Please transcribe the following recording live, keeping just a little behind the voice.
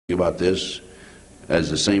about this as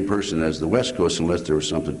the same person as the West Coast unless there was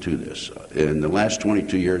something to this. In the last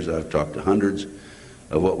 22 years, I've talked to hundreds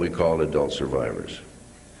of what we call adult survivors.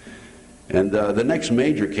 And the next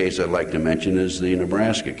major case I'd like to mention is the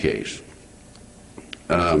Nebraska case.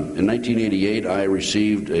 In 1988, I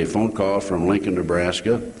received a phone call from Lincoln,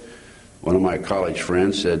 Nebraska. One of my college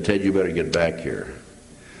friends said, "Ted, you better get back here."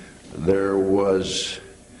 There was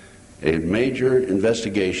a major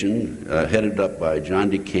investigation headed up by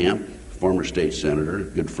John DeCamp, former state senator, a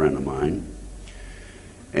good friend of mine.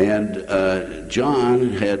 And John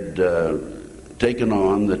had taken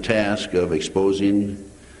on the task of exposing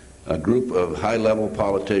a group of high-level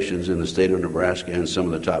politicians in the state of Nebraska and some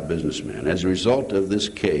of the top businessmen. As a result of this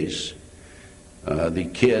case, the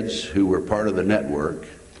kids who were part of the network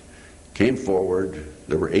came forward.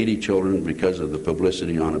 There were 80 children because of the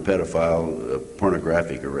publicity on a pedophile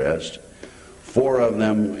pornographic arrest. 4 of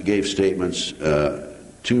them gave statements.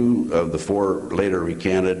 2 of the 4 later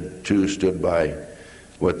recanted. 2 stood by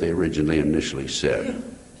what they originally initially said.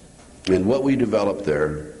 And what we developed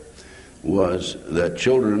there was that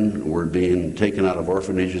children were being taken out of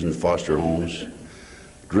orphanages and foster homes,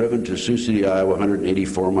 driven to Sioux City, Iowa,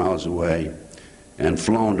 184 miles away, and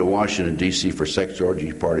flown to Washington, D.C. for sex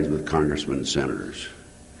orgy parties with congressmen and senators.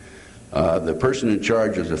 The person in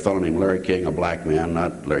charge is a fellow named Larry King, a black man,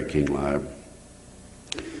 not Larry King Live.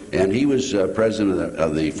 And he was president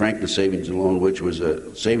of the Franklin Savings and Loan, which was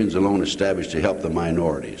a savings and loan established to help the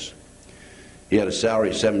minorities. He had a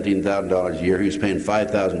salary of $17,000 a year. He was paying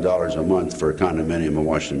 $5,000 a month for a condominium in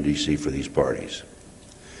Washington, D.C. for these parties.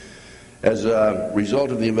 As a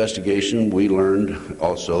result of the investigation, we learned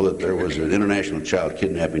also that there was an international child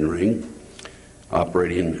kidnapping ring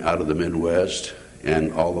operating out of the Midwest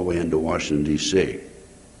and all the way into Washington, D.C.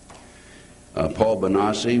 Paul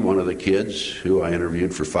Benassi, one of the kids who I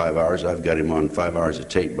interviewed for 5 hours, I've got him on 5 hours of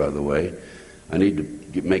tape, by the way. I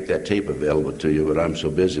need to make that tape available to you, but I'm so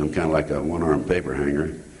busy, I'm kind of like a one-armed paper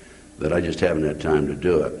hanger, that I just haven't had time to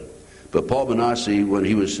do it. But Paul Benassi, when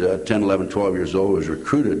he was 10, 11, 12 years old, was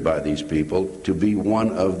recruited by these people to be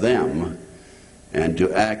one of them and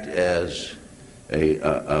to act as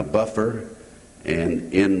a buffer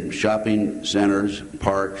and in shopping centers,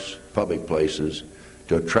 parks, public places,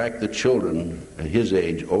 to attract the children at his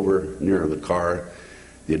age over near the car.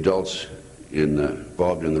 The adults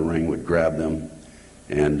involved in the ring would grab them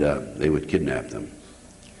and they would kidnap them.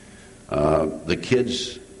 The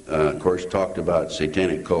kids, of course, talked about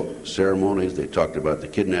satanic cult ceremonies. They talked about the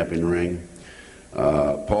kidnapping ring.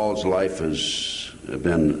 Paul's life has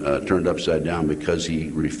been turned upside down because he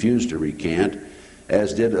refused to recant,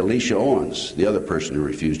 as did Alicia Owens, the other person who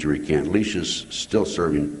refused to recant. Alicia's still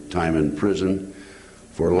serving time in prison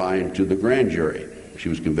for lying to the grand jury. She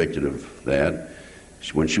was convicted of that.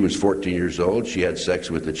 When she was 14 years old, she had sex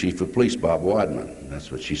with the chief of police, Bob Wadman.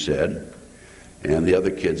 That's what she said. And the other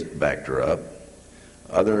kids backed her up.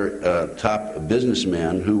 Other top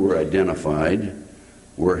businessmen who were identified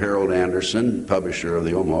were Harold Anderson, publisher of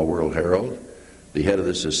the Omaha World Herald, the head of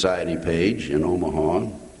the Society page in Omaha,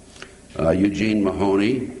 Eugene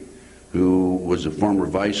Mahoney, who was a former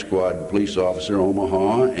Vice Squad police officer in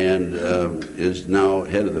Omaha and is now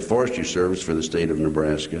head of the Forestry Service for the state of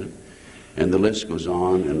Nebraska. And the list goes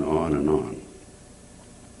on and on and on.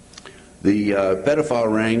 The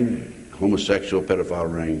pedophile ring, homosexual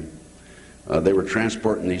pedophile ring, they were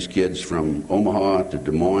transporting these kids from Omaha to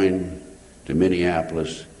Des Moines, to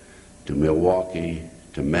Minneapolis, to Milwaukee,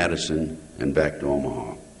 to Madison, and back to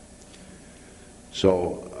Omaha.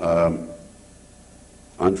 So,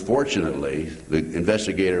 unfortunately, the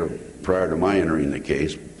investigator prior to my entering the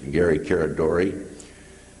case, Gary Caradori,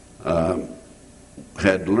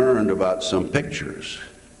 had learned about some pictures.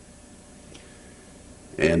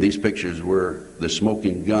 And these pictures were the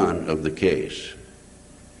smoking gun of the case.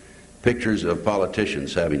 Pictures of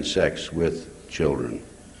politicians having sex with children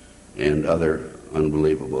and other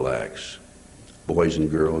unbelievable acts, boys and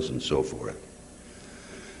girls and so forth.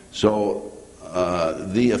 So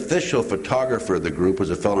the official photographer of the group was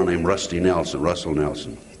a fellow named Russell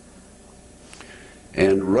Nelson.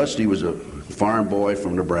 And Rusty was a farm boy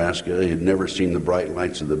from Nebraska. He had never seen the bright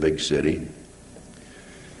lights of the big city.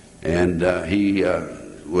 And he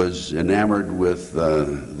was enamored with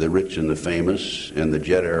the rich and the famous and the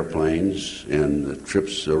jet airplanes and the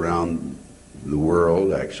trips around the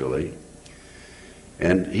world, actually.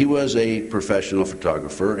 And he was a professional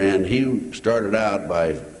photographer, and he started out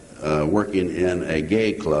by working in a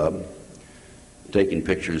gay club, taking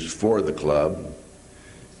pictures for the club,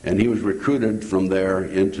 and he was recruited from there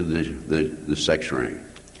into the sex ring.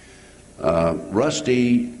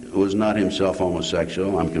 Rusty was not himself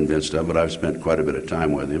homosexual. I'm convinced of it. I've spent quite a bit of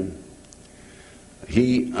time with him.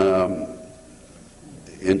 He,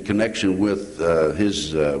 in connection with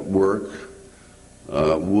his work,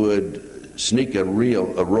 would sneak a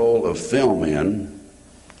roll of film in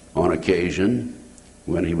on occasion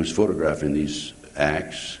when he was photographing these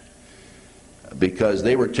acts, because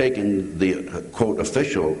they were taking the, quote,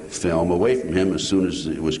 official film away from him as soon as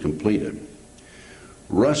it was completed.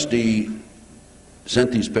 Rusty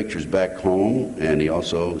sent these pictures back home, and he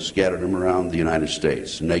also scattered them around the United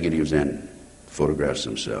States, negatives and photographs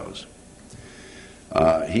themselves.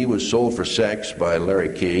 He was sold for sex by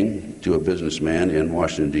Larry King to a businessman in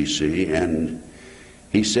Washington, D.C., and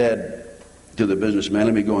he said to the businessman,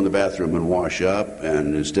 "Let me go in the bathroom and wash up,"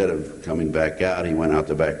 and instead of coming back out, he went out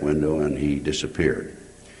the back window and he disappeared.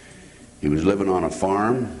 He was living on a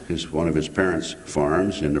farm, one of his parents'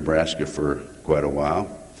 farms in Nebraska, for quite a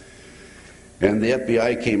while, and the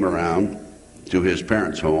FBI came around to his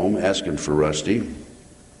parents' home asking for Rusty,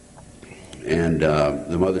 and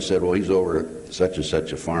the mother said, "Well, he's over at such and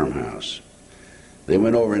such a farmhouse." They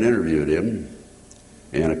went over and interviewed him,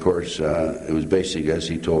 and of course it was basically, as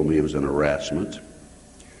he told me, it was an harassment.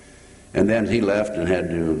 And then he left and had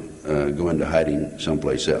to go into hiding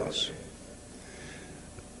someplace else.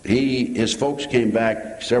 His folks came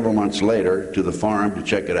back several months later to the farm to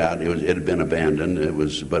check it out. It had been abandoned,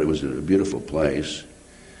 but it was a beautiful place,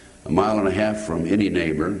 1.5 miles from any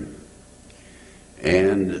neighbor,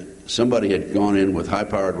 and somebody had gone in with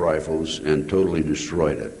high-powered rifles and totally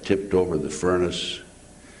destroyed it, tipped over the furnace.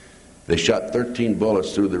 They shot 13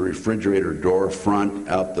 bullets through the refrigerator door, front,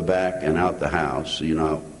 out the back, and out the house. You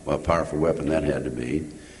know how powerful a weapon that had to be.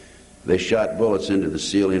 They shot bullets into the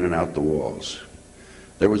ceiling and out the walls.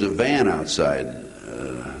 There was a van outside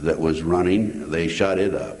that was running. They shot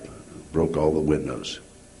it up, broke all the windows.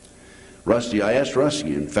 Rusty, I asked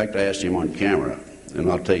Rusty, in fact, I asked him on camera,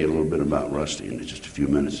 and I'll tell you a little bit about Rusty in just a few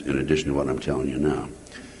minutes, in addition to what I'm telling you now.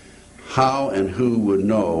 How and who would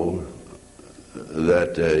know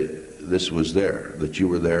that this was there, that you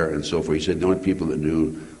were there, and so forth? He said the only people that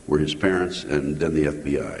knew were his parents and then the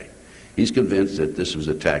FBI. He's convinced that this was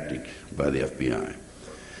a tactic by the FBI.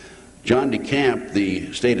 John DeCamp,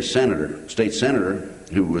 the state senator,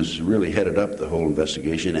 who was really headed up the whole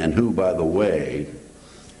investigation, and who, by the way,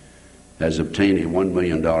 has obtained a $1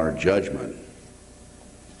 million judgment,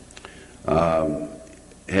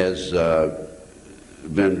 has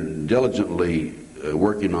been diligently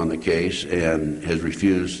working on the case and has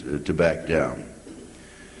refused to back down.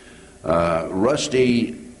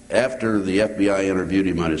 Rusty, after the FBI interviewed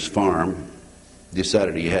him on his farm,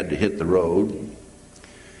 decided he had to hit the road,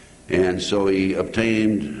 and so he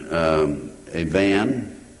obtained a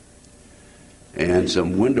van and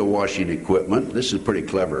some window washing equipment. This is pretty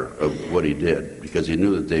clever of what he did, because he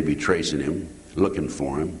knew that they'd be tracing him, looking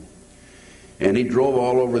for him. And he drove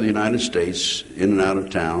all over the United States, in and out of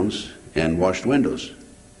towns, and washed windows.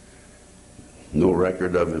 No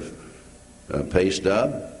record of a pay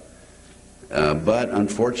stub. But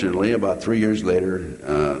unfortunately, about 3 years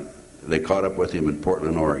later, they caught up with him in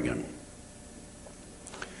Portland, Oregon.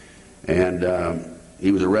 And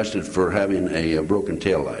he was arrested for having a broken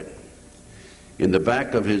taillight. In the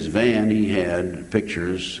back of his van, he had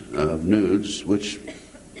pictures of nudes, which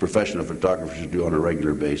professional photographers do on a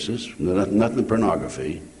regular basis, nothing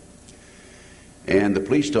pornography. And the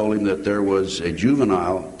police told him that there was a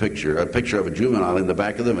picture of a juvenile in the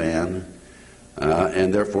back of the van,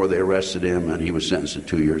 and therefore they arrested him, and he was sentenced to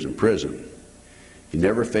 2 years in prison. He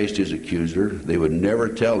never faced his accuser. They would never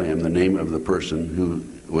tell him the name of the person who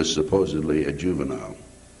was supposedly a juvenile.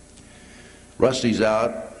 Rusty's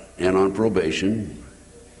out and on probation.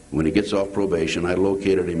 When he gets off probation, I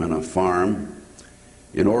located him on a farm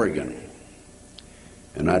in Oregon.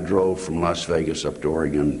 And I drove from Las Vegas up to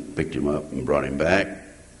Oregon, picked him up and brought him back.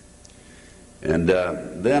 And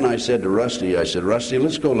then I said to Rusty, Rusty,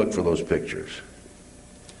 let's go look for those pictures.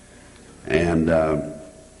 And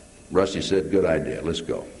Rusty said, good idea, let's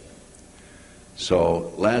go.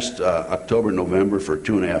 So last October, November, for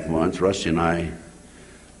 2.5 months, Rusty and I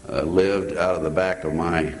lived out of the back of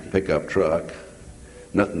my pickup truck.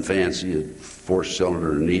 Nothing fancy, a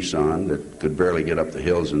 4-cylinder Nissan that could barely get up the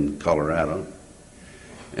hills in Colorado.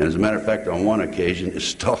 And as a matter of fact, on one occasion, it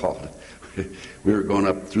stalled. We were going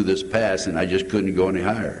up through this pass, and I just couldn't go any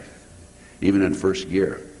higher, even in first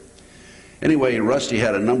gear. Anyway, Rusty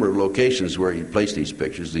had a number of locations where he placed these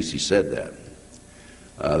pictures, at least he said that.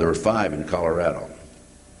 There were 5 in Colorado.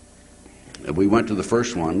 We went to the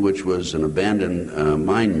first one, which was an abandoned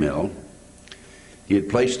mine mill. He had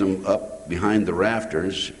placed them up behind the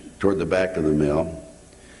rafters toward the back of the mill.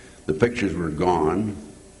 The pictures were gone.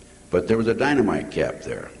 but there was a dynamite cap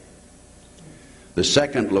there. The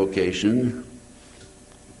second location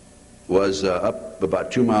was up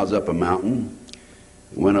about 2 miles up a mountain.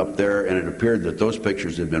 Went up there, and it appeared that those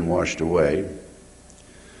pictures had been washed away.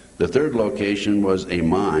 The third location was a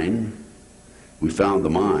mine. We found the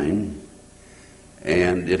mine,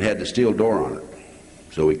 and it had the steel door on it,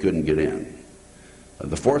 so we couldn't get in.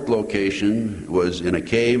 The fourth location was in a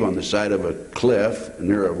cave on the side of a cliff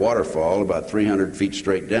near a waterfall about 300 feet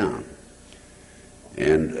straight down.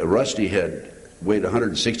 And Rusty had weighed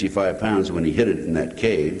 165 pounds when he hit it in that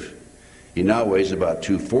cave. He now weighs about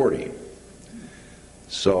 240.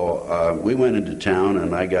 So we went into town,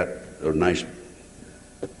 and I got a nice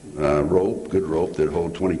rope, good rope that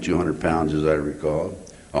held 2,200 pounds, as I recall,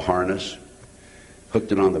 a harness,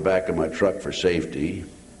 hooked it on the back of my truck for safety,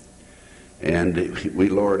 and we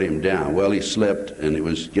lowered him down. Well, he slipped, and it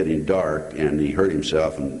was getting dark, and he hurt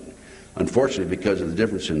himself, and unfortunately, because of the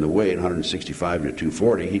difference in the weight, 165 to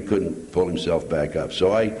 240, he couldn't pull himself back up.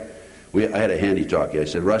 So I had a handy-talkie. I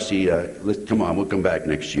said, Rusty, come on, we'll come back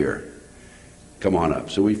next year. Come on up.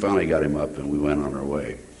 So we finally got him up, and we went on our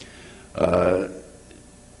way.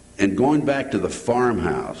 And going back to the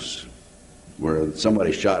farmhouse where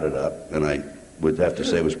somebody shot it up, and I would have to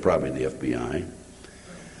say it was probably the FBI,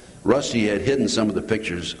 Rusty had hidden some of the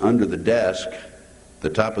pictures under the desk, the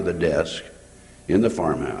top of the desk, in the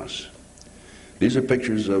farmhouse. These are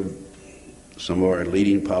pictures of some of our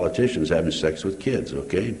leading politicians having sex with kids,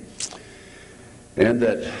 okay? And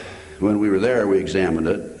that when we were there, we examined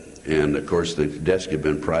it, and of course the desk had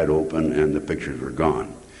been pried open and the pictures were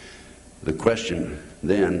gone. The question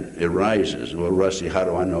then arises, well, Rusty, how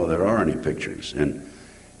do I know there are any pictures? And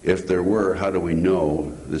if there were, how do we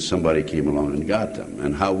know that somebody came along and got them?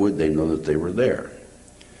 And how would they know that they were there?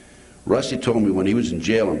 Rusty told me when he was in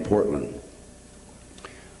jail in Portland,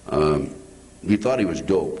 he thought he was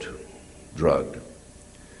doped, drugged.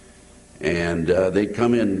 And they'd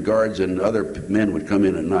come in, guards and other men would come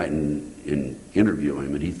in at night and interview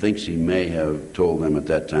him, and he thinks he may have told them at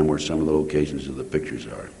that time where some of the locations of the pictures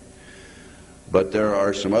are. But there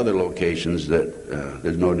are some other locations that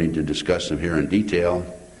there's no need to discuss them here in detail.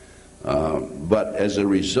 But as a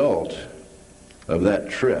result of that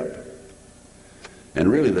trip, and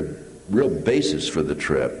really the real basis for the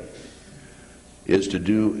trip is to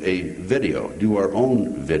do a video, do our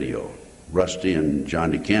own video, Rusty and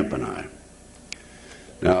John DeCamp and I.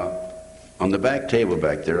 Now, on the back table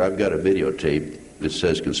back there, I've got a videotape that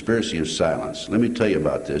says Conspiracy of Silence. Let me tell you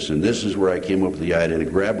about this, and this is where I came up with the idea to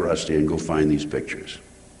grab Rusty and go find these pictures.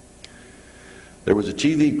 There was a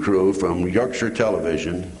TV crew from Yorkshire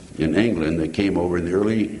Television in England that came over in the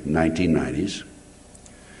early 1990s.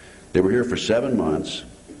 They were here for 7 months,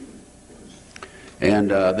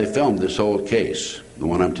 and they filmed this whole case, the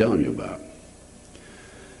one I'm telling you about.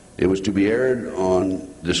 It was to be aired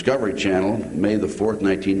on Discovery Channel May the 4th,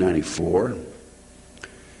 1994,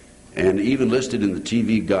 and even listed in the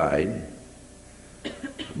TV guide,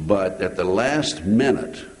 but at the last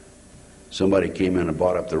minute, somebody came in and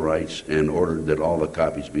bought up the rights and ordered that all the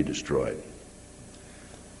copies be destroyed.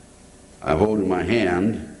 I hold in my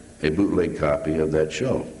hand a bootleg copy of that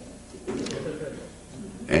show.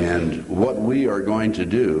 And what we are going to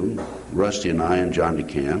do, Rusty and I and John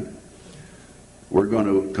DeCamp, we're going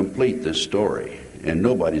to complete this story, and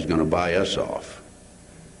nobody's going to buy us off.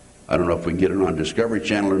 I don't know if we can get it on Discovery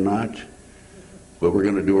Channel or not, but we're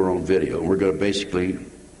going to do our own video. And we're going to basically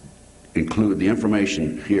include the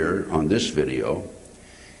information here on this video,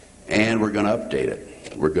 and we're going to update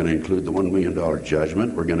it. We're going to include the $1 million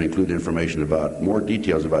judgment. We're going to include information about more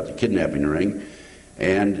details about the kidnapping ring,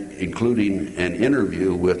 and including an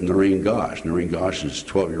interview with Noreen Gosch. Noreen Gosch's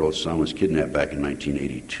 12-year-old son was kidnapped back in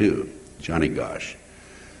 1982, Johnny Gosch.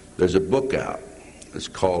 There's a book out. It's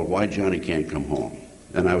called Why Johnny Can't Come Home.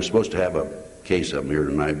 And I was supposed to have a case of them here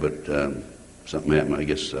tonight, but something happened. I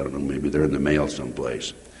guess, I don't know, maybe they're in the mail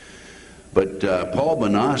someplace. But Paul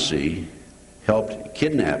Benassi helped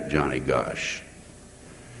kidnap Johnny Gosch,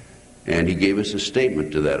 and he gave us a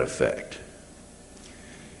statement to that effect.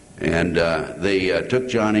 And they took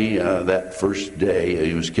Johnny that first day.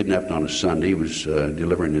 He was kidnapped on a Sunday. He was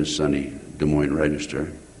delivering his Sunday Des Moines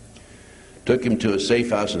Register. Took him to a safe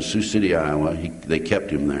house in Sioux City, Iowa. They kept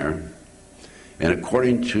him there. And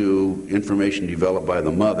according to information developed by the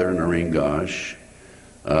mother, Noreen Gosch,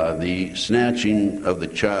 the snatching of the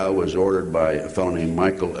child was ordered by a fellow named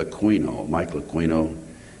Michael Aquino. Michael Aquino,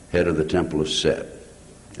 head of the Temple of Set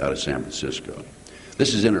out of San Francisco.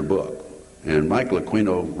 This is in her book. And Michael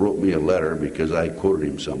Aquino wrote me a letter because I quoted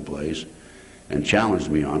him someplace and challenged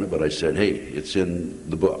me on it, but I said, hey, it's in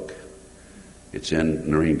the book. It's in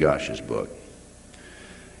Noreen Gosch's book.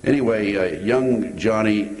 Anyway, young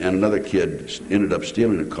Johnny and another kid ended up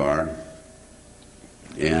stealing a car,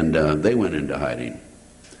 and they went into hiding.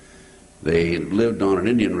 They lived on an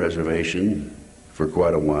Indian reservation for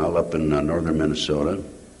quite a while up in northern Minnesota,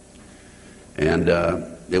 and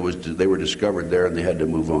they were discovered there, and they had to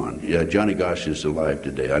move on. Yeah, Johnny Gosch is alive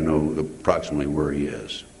today. I know approximately where he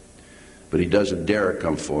is, but he doesn't dare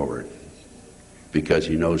come forward because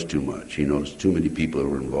he knows too much. He knows too many people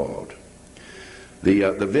who are involved.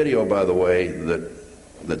 The video, by the way,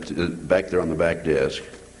 that's back there on the back desk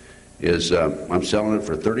is I'm selling it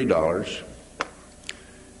for $30,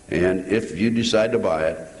 and if you decide to buy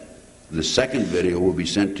it, the second video will be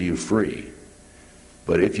sent to you free.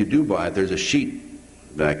 But if you do buy it, there's a sheet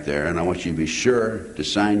back there, and I want you to be sure to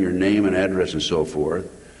sign your name and address and so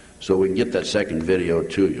forth so we can get that second video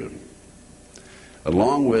to you.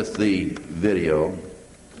 Along with the video,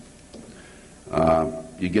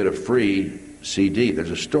 you get a free CD.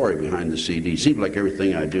 There's a story behind the CD. Seems like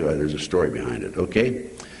everything I do, there's a story behind it, okay?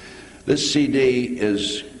 This CD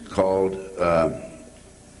is called,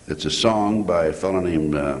 it's a song by a fellow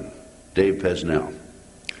named Dave Pesnell.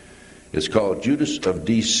 It's called Judas of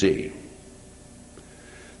D.C.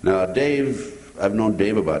 Now, Dave, I've known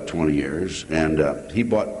Dave about 20 years, and he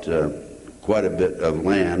bought quite a bit of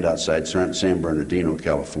land outside San Bernardino,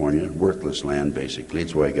 California, worthless land, basically.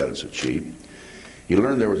 That's why he got it so cheap. He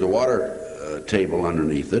learned there was a water table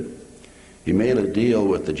underneath it. He made a deal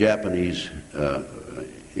with the Japanese,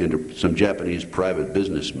 some Japanese private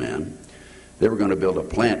businessmen. They were going to build a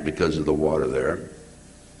plant because of the water there.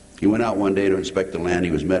 He went out one day to inspect the land.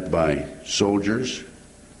 He was met by soldiers,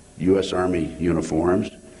 U.S. Army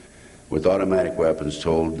uniforms, with automatic weapons,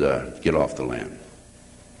 told, get off the land.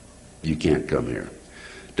 You can't come here.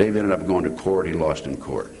 Dave ended up going to court. He lost in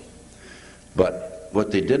court. But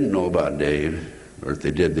what they didn't know about Dave, or if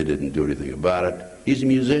they did, they didn't do anything about it, he's a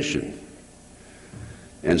musician.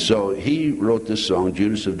 And so he wrote this song,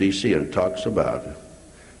 Judas of D.C., and it talks about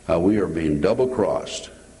how we are being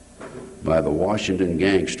double-crossed by the Washington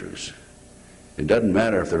gangsters. It doesn't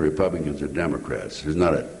matter if they're Republicans or Democrats. There's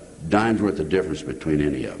not a dime's worth of difference between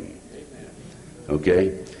any of them.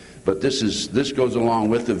 Okay? But this goes along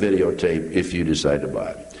with the videotape if you decide to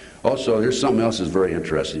buy it. Also, there's something else that's very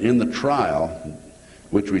interesting. In the trial,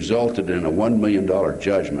 which resulted in a $1 million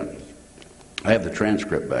judgment, I have the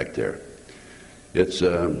transcript back there. It's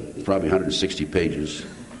probably 160 pages.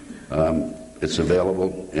 It's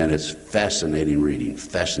available, and it's fascinating reading,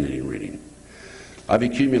 fascinating reading. I've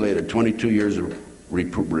accumulated 22 years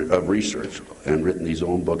of research and written these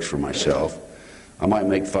own books for myself. I might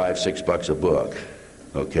make $5, $6 a book,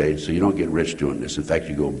 okay? So you don't get rich doing this. In fact,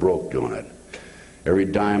 you go broke doing it. Every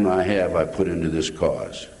dime I have, I put into this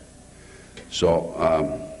cause. So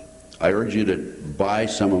I urge you to buy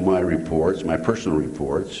some of my reports, my personal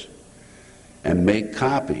reports, and make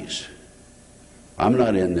copies. I'm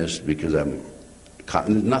not in this because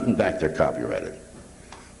there's nothing back there copyrighted.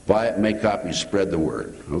 Buy it, make copies, spread the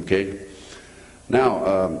word, okay?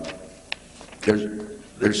 Now,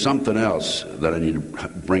 there's something else that I need to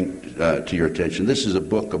bring to your attention. This is a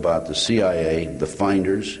book about the CIA, the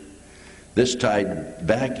Finders. This tied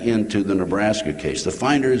back into the Nebraska case. The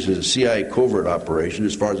Finders is a CIA covert operation.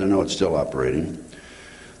 As far as I know, it's still operating.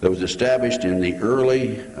 That was established in the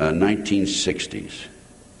early 1960s.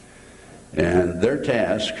 And their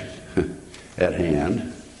task at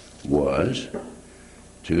hand was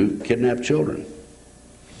to kidnap children.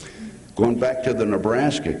 Going back to the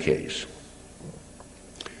Nebraska case,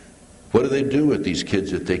 what do they do with these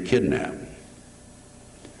kids that they kidnap?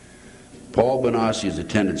 Paul Benassi has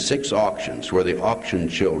attended 6 auctions where they auction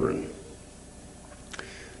children.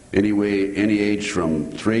 Any age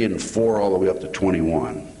from 3 and 4 all the way up to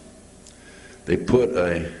 21. They put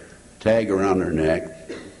a tag around their neck.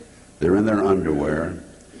 They're in their underwear.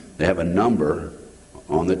 They have a number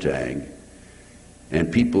on the tag.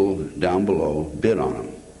 And people down below bid on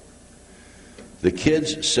them. The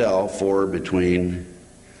kids sell for between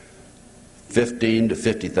 $15,000 to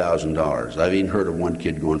 $50,000. I've even heard of one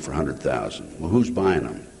kid going for $100,000. Well, who's buying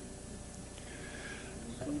them?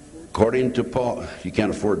 According to Paul, you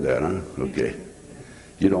can't afford that, huh? Okay.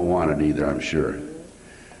 You don't want it either, I'm sure.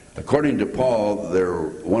 According to Paul, they're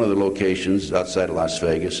one of the locations outside of Las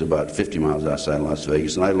Vegas, about 50 miles outside of Las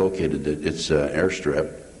Vegas, and I located it. It's an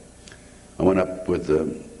airstrip. I went up with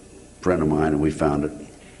a friend of mine, and we found it.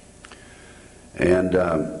 And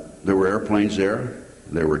there were airplanes there.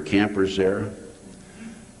 There were campers there.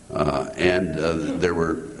 And there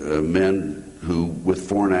were men who, with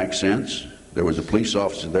foreign accents. There was a police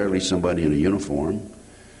officer there, at least somebody in a uniform.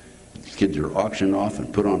 The kids are auctioned off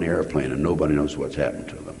and put on the airplane, and nobody knows what's happened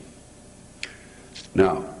to them.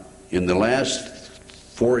 Now, in the last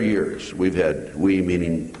 4 years, we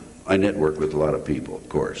meaning I network with a lot of people, of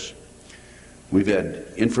course. We've had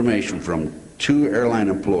information from 2 airline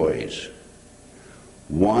employees,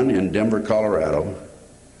 one in Denver, Colorado,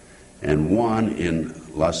 and one in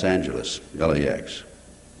Los Angeles, LAX.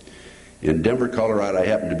 In Denver, Colorado, I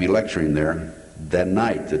happened to be lecturing there that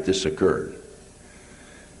night that this occurred.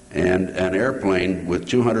 And an airplane with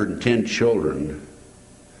 210 children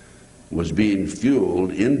was being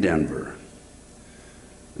fueled in Denver.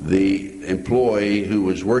 The employee who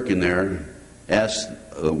was working there asked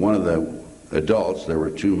one of the adults, there were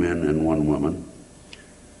 2 men and 1 woman,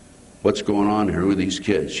 "What's going on here with these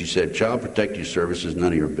kids?" She said, "Child Protective Service is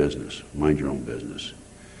none of your business. Mind your own business."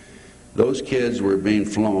 Those kids were being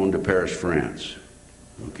flown to Paris, France,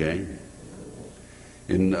 okay?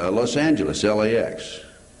 In Los Angeles, LAX,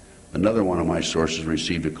 another one of my sources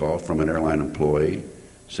received a call from an airline employee,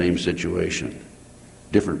 same situation,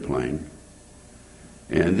 different plane,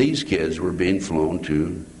 and these kids were being flown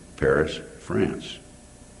to Paris, France.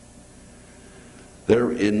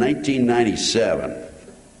 There, in 1997,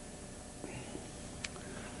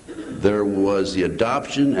 there was the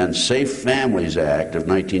Adoption and Safe Families Act of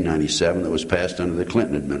 1997 that was passed under the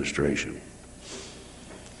Clinton administration.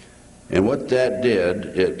 And what that did,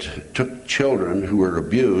 it took children who were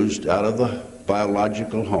abused out of the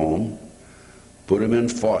biological home, put them in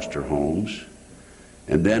foster homes,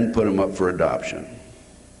 and then put them up for adoption.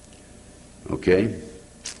 Okay?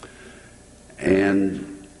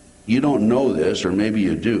 And you don't know this, or maybe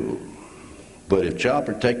you do, but if Child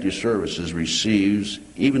Protective Services receives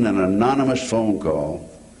even an anonymous phone call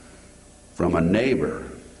from a neighbor,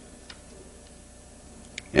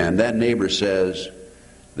 and that neighbor says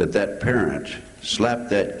that that parent slapped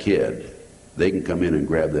that kid, they can come in and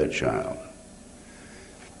grab that child.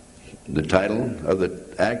 The title of the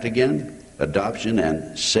act again? Adoption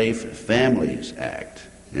and Safe Families Act.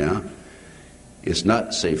 Yeah? It's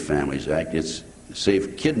not Safe Families Act, it's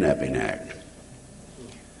Safe Kidnapping Act.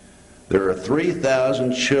 There are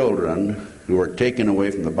 3,000 children who are taken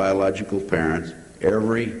away from the biological parents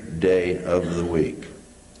every day of the week.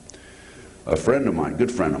 A friend of mine,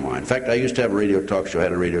 good friend of mine, in fact, I used to have a radio talk show, I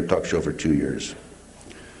had a radio talk show for 2 years.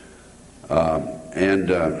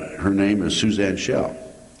 Her name is Suzanne Schell.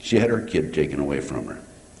 She had her kid taken away from her.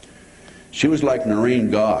 She was like Noreen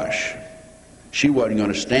Gosh. She wasn't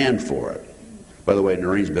going to stand for it. By the way,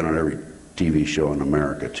 Noreen's been on every TV show in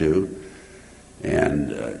America, too.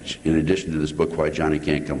 And in addition to this book, Why Johnny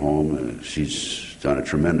Can't Come Home, she's done a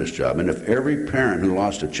tremendous job. And if every parent who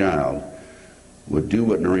lost a child would do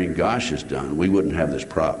what Noreen Gosh has done, we wouldn't have this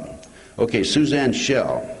problem. Okay, Suzanne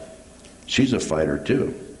Schell, she's a fighter,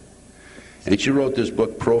 too. And she wrote this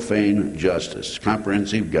book, Profane Justice,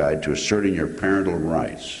 Comprehensive Guide to Asserting Your Parental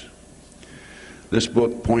Rights. This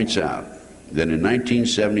book points out that in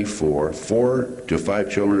 1974, 4 to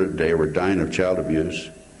 5 children a day were dying of child abuse.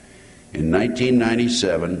 In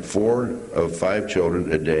 1997, 4 of 5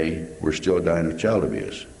 children a day were still dying of child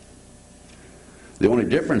abuse. The only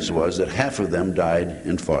difference was that half of them died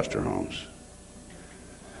in foster homes.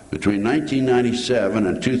 Between 1997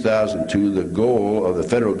 and 2002, the goal of the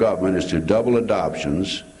federal government is to double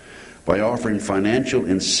adoptions by offering financial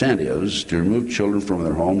incentives to remove children from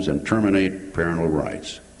their homes and terminate parental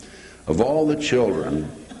rights. Of all the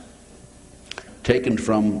children taken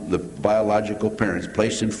from the biological parents,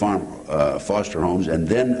 placed in foster homes, and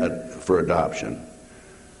then for adoption,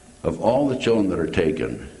 of all the children that are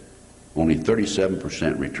taken, only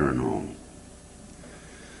 37% return home.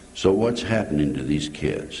 So what's happening to these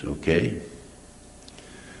kids, okay?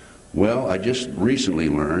 Well, I just recently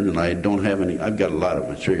learned, and I don't have any, I've got a lot of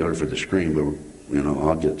material here for the screen, but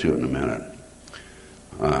I'll get to it in a minute.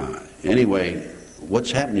 Anyway,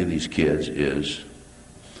 what's happening to these kids is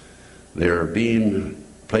they're being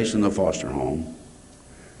placed in the foster home,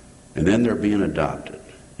 and then they're being adopted.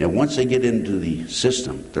 And once they get into the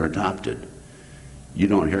system, they're adopted, you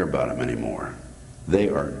don't hear about them anymore. They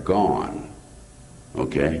are gone,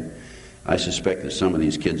 okay? I suspect that some of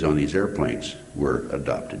these kids on these airplanes were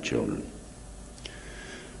adopted children.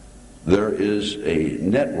 There is a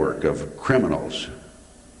network of criminals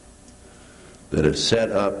that have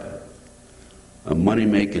set up a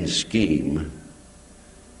money-making scheme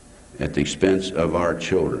at the expense of our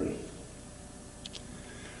children.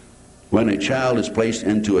 When a child is placed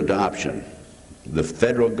into adoption, the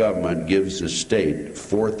federal government gives the state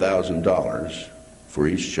 $4,000 for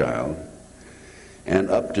each child and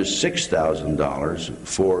up to $6,000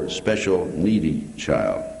 for special needy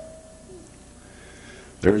child.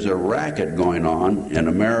 There's a racket going on in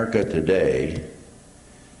America today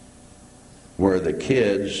where the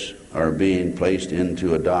kids are being placed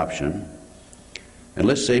into adoption, and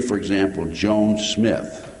let's say, for example, Joan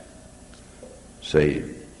Smith, say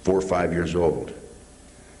 4 or 5 years old,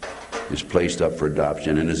 is placed up for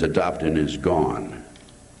adoption and is adopted and is gone.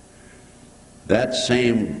 That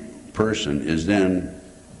same person is then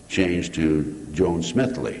changed to Joan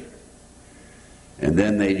Smithley. And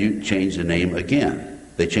then they change the name again.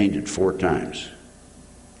 They change it 4 times.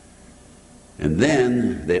 And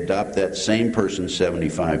then they adopt that same person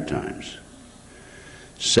 75 times.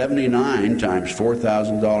 79 times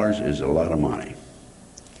 $4,000 is a lot of money.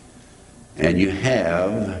 And you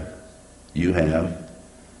have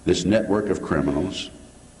this network of criminals,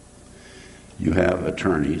 you have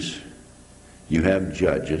attorneys, you have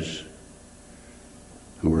judges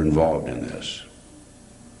who are involved in this.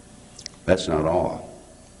 That's not all.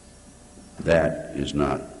 That is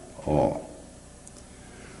not all.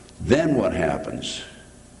 Then what happens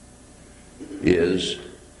is,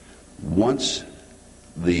 once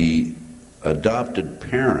the adopted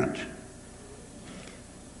parent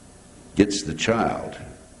gets the child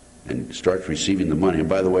and starts receiving the money, and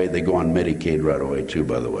by the way, they go on Medicaid right away too,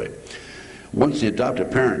 by the way. Once the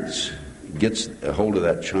adopted parent gets a hold of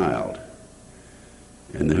that child,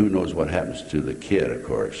 and who knows what happens to the kid, of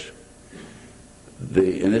course,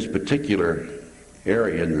 in this particular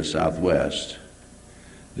area in the Southwest,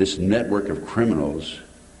 this network of criminals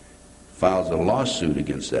files a lawsuit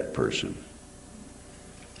against that person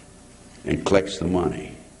and collects the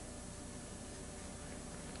money.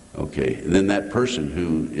 Okay, and then that person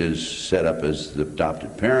who is set up as the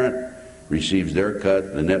adopted parent receives their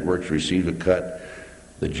cut, the networks receive a cut,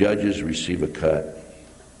 the judges receive a cut,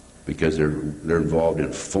 because they're involved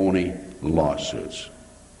in phony lawsuits.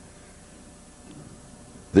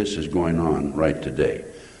 This is going on right today.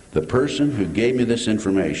 The person who gave me this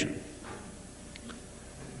information,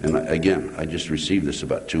 and again, I just received this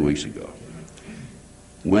about 2 weeks ago,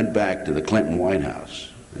 went back to the Clinton White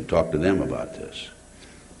House and talked to them about this,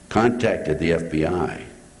 contacted the FBI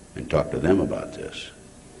and talked to them about this.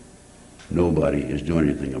 Nobody is doing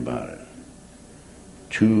anything about it.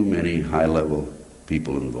 Too many high-level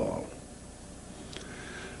people involved.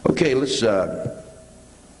 Okay, let's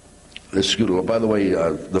scoot along. By the way,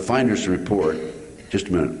 the finder's report, just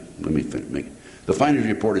a minute, let me think. The finder's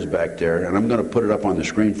report is back there, and I'm going to put it up on the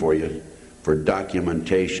screen for you for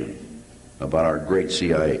documentation about our great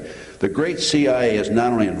CIA. The great CIA is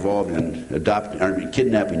not only involved in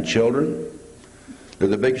kidnapping children, they're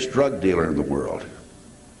the biggest drug dealer in the world.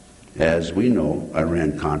 As we know,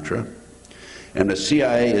 Iran-Contra. And the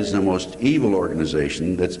CIA is the most evil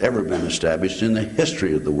organization that's ever been established in the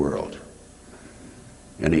history of the world.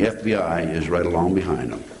 And the FBI is right along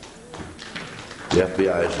behind them. The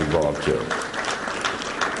FBI is involved too.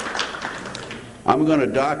 I'm going to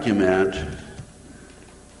document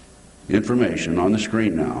information on the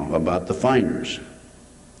screen now about the finders.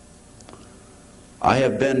 I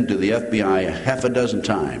have been to the FBI a half a dozen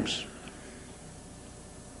times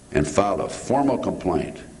and filed a formal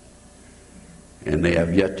complaint, and they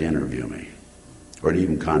have yet to interview me or to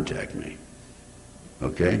even contact me.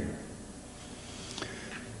 Okay?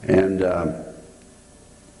 And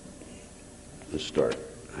let's start.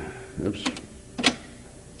 Oops.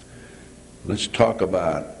 Let's talk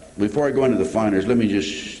about, before I go into the finders, let me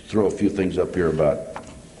just throw a few things up here about,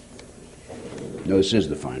 no, this is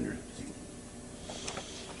the finder.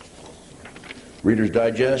 Reader's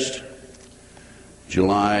Digest,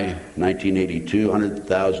 July 1982,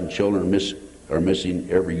 100,000 children are missing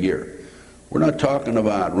every year. We're not talking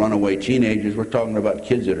about runaway teenagers, we're talking about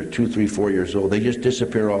kids that are 2, 3, 4 years old. They just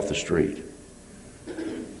disappear off the street.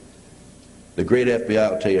 The great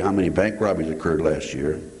FBI will tell you how many bank robberies occurred last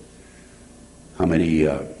year, how many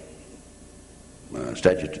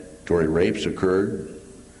statutory rapes occurred.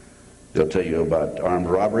 They'll tell you about armed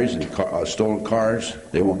robberies and stolen cars.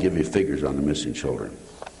 They won't give you figures on the missing children.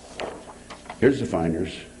 Here's the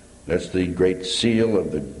finders. That's the great seal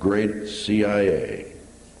of the great CIA.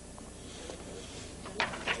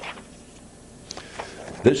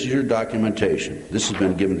 This is your documentation. This has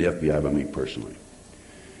been given to the FBI by me personally.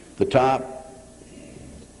 The top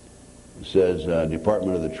says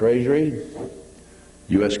Department of the Treasury,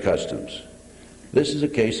 U.S. Customs. This is a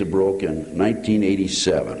case that broke in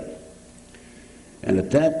 1987. And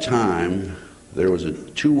at that time, there was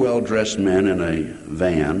 2 well-dressed men in a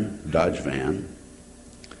van, Dodge van,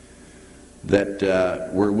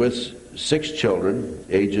 that were with 6 children,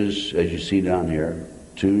 ages, as you see down here,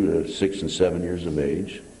 2 to 6 and 7 years of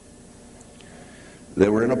age. They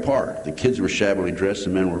were in a park. The kids were shabbily dressed,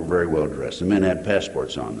 the men were very well dressed. The men had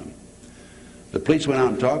passports on them. The police went out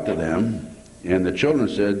and talked to them, And the children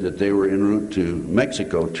said that they were en route to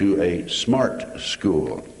Mexico to a smart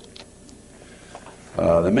school.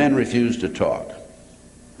 The men refused to talk.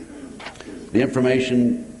 The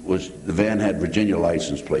information was, the van had Virginia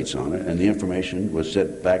license plates on it, and the information was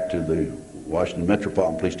sent back to the Washington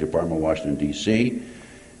Metropolitan Police Department of Washington, D.C.,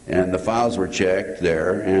 and the files were checked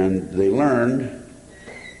there, and they learned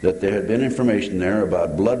that there had been information there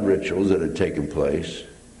about blood rituals that had taken place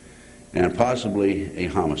and possibly a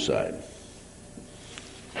homicide.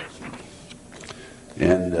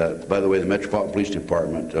 And by the way, the Metropolitan Police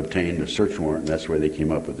Department obtained a search warrant, and that's where they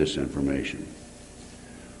came up with this information.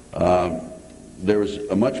 There was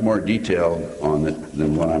a much more detail on it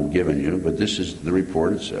than what I'm giving you, but this is the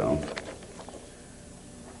report itself.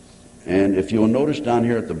 And if you'll notice down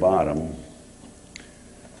here at the bottom,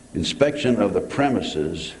 inspection of the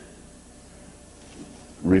premises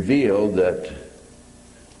revealed that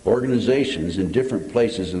organizations in different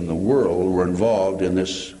places in the world were involved in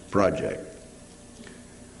this project.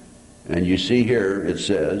 And you see here it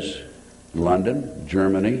says London,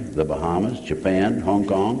 Germany, the Bahamas, Japan, Hong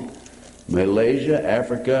Kong, Malaysia,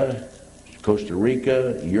 Africa, Costa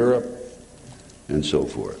Rica, Europe, and so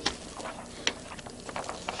forth.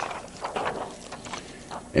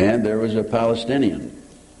 And there was a Palestinian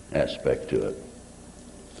aspect to it.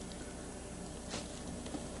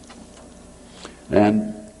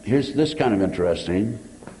 And here's this kind of interesting.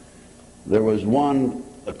 There was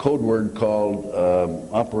a code word called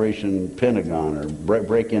Operation Pentagon, or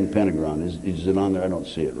Break-In Pentagon. Is it on there? I don't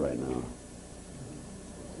see it right now.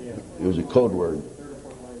 Yeah. It was a code word.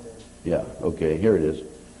 Yeah, okay, here it is.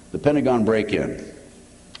 The Pentagon Break-In.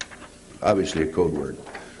 Obviously a code word.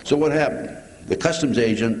 So what happened? The customs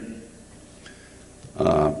agent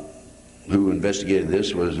who investigated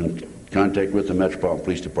this was in contact with the Metropolitan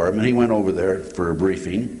Police Department. He went over there for a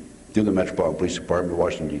briefing to the Metropolitan Police Department of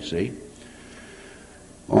Washington, D.C.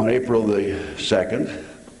 on April the 2nd.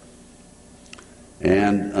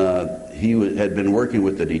 And he had been working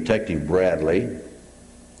with the detective Bradley.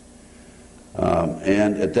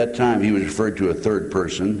 And at that time, he was referred to a third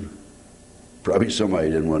person. Probably somebody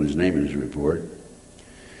didn't want his name in his report.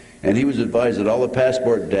 And he was advised that all the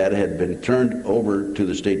passport data had been turned over to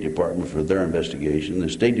the State Department for their investigation. The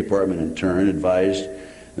State Department, in turn, advised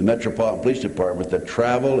the Metropolitan Police Department that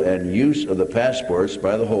travel and use of the passports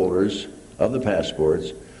by the holders of the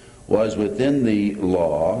passports was within the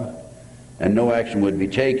law and no action would be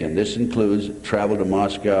taken. This includes travel to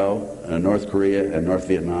Moscow, North Korea, and North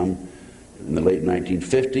Vietnam in the late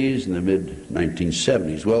 1950s and the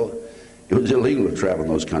mid-1970s. Well, it was illegal to travel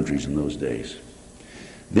in those countries in those days.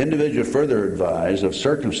 The individual further advised of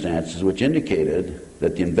circumstances which indicated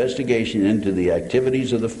that the investigation into the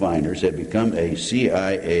activities of the finders had become a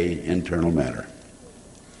CIA internal matter.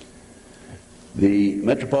 The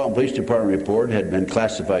Metropolitan Police Department report had been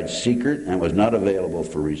classified secret and was not available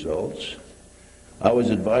for results. I was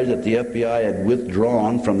advised that the FBI had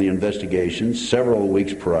withdrawn from the investigation several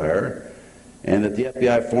weeks prior, and that the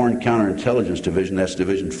FBI Foreign Counterintelligence Division, that's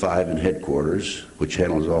Division 5 in headquarters, which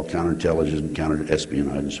handles all counterintelligence and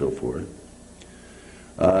counter-espionage and so forth,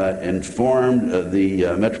 informed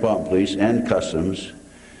the Metropolitan Police and Customs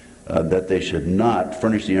that they should not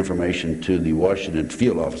furnish the information to the Washington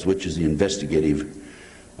Field Office, which is the investigative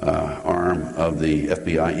arm of the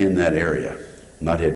FBI in that area, not headquarters.